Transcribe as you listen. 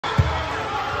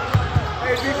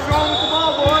Hey, be strong with the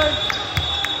ball, boys.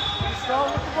 Be strong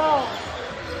with the ball.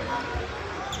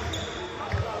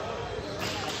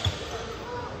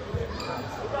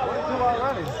 What do you do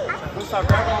already? We'll start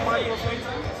grabbing on Michael.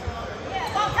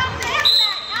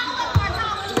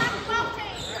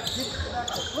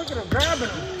 Look at him grabbing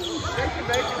him. Thank you,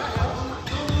 baby.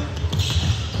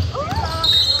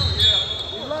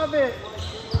 We love it.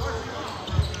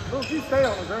 Look, you stay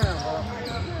on the ground, bro.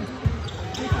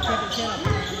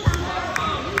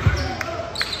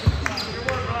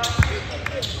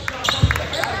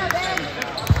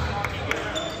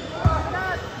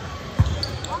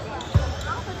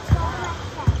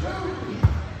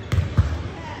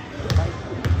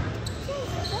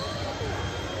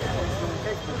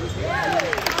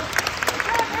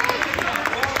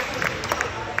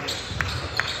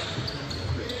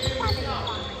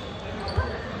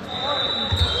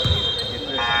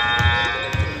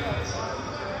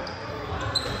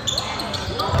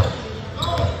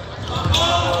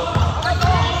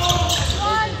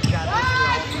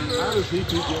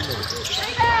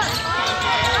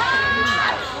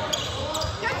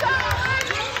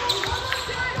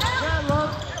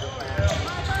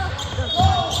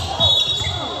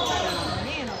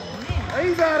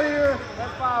 He's out of here.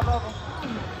 That's 5 of them.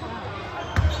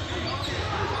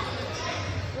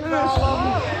 That's all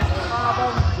of them. 5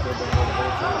 of them.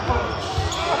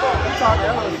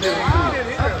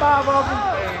 That's 5 of them.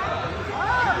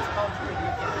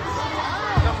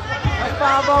 That's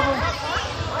 5 of them.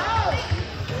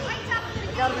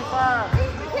 It gotta be 5.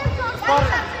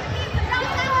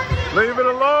 Leave it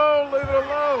alone. Leave it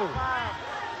alone.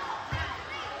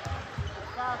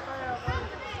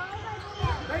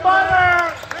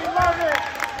 Butter! We love it!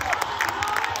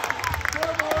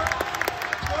 Scoreboard!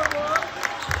 Scoreboard!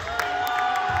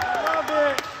 Love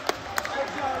it!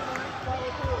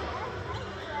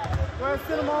 Go ahead,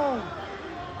 sit them on.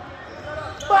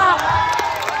 Bop!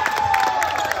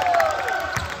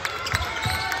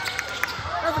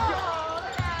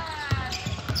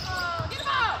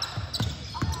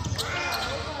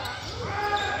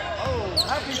 Oh,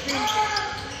 happy feet!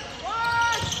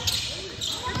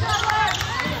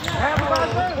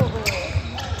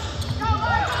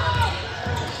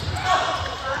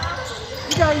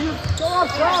 You gotta go up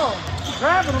strong. You're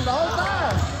grabbing them the whole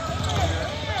time.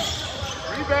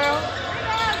 Rebound.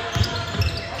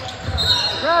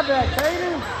 Grab that,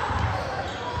 Kaden.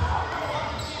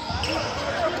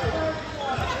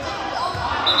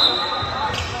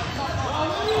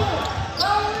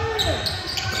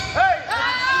 Hey!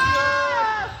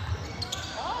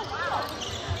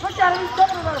 Look at him, he's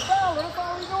coming about a foul. That's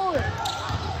all he's doing.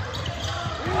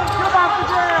 Get off the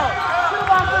ground. Get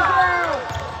off the ground.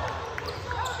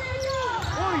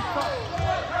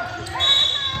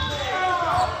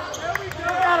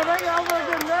 Gotta make it over a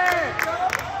good man.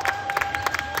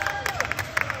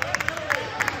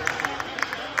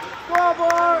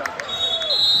 Scoreboard.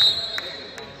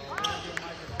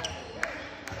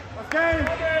 Okay,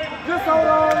 just hold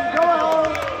on. Go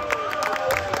home.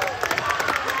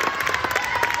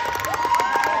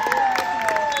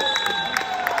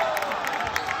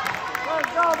 Let's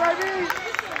go, baby.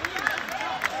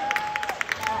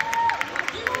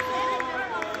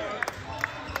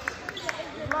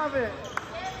 Love it.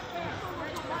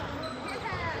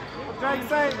 Jake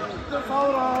say, just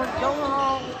hold on, go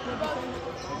home.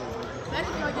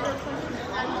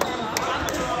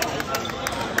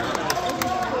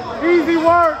 Easy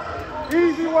work,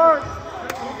 easy work,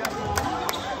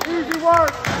 easy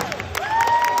work.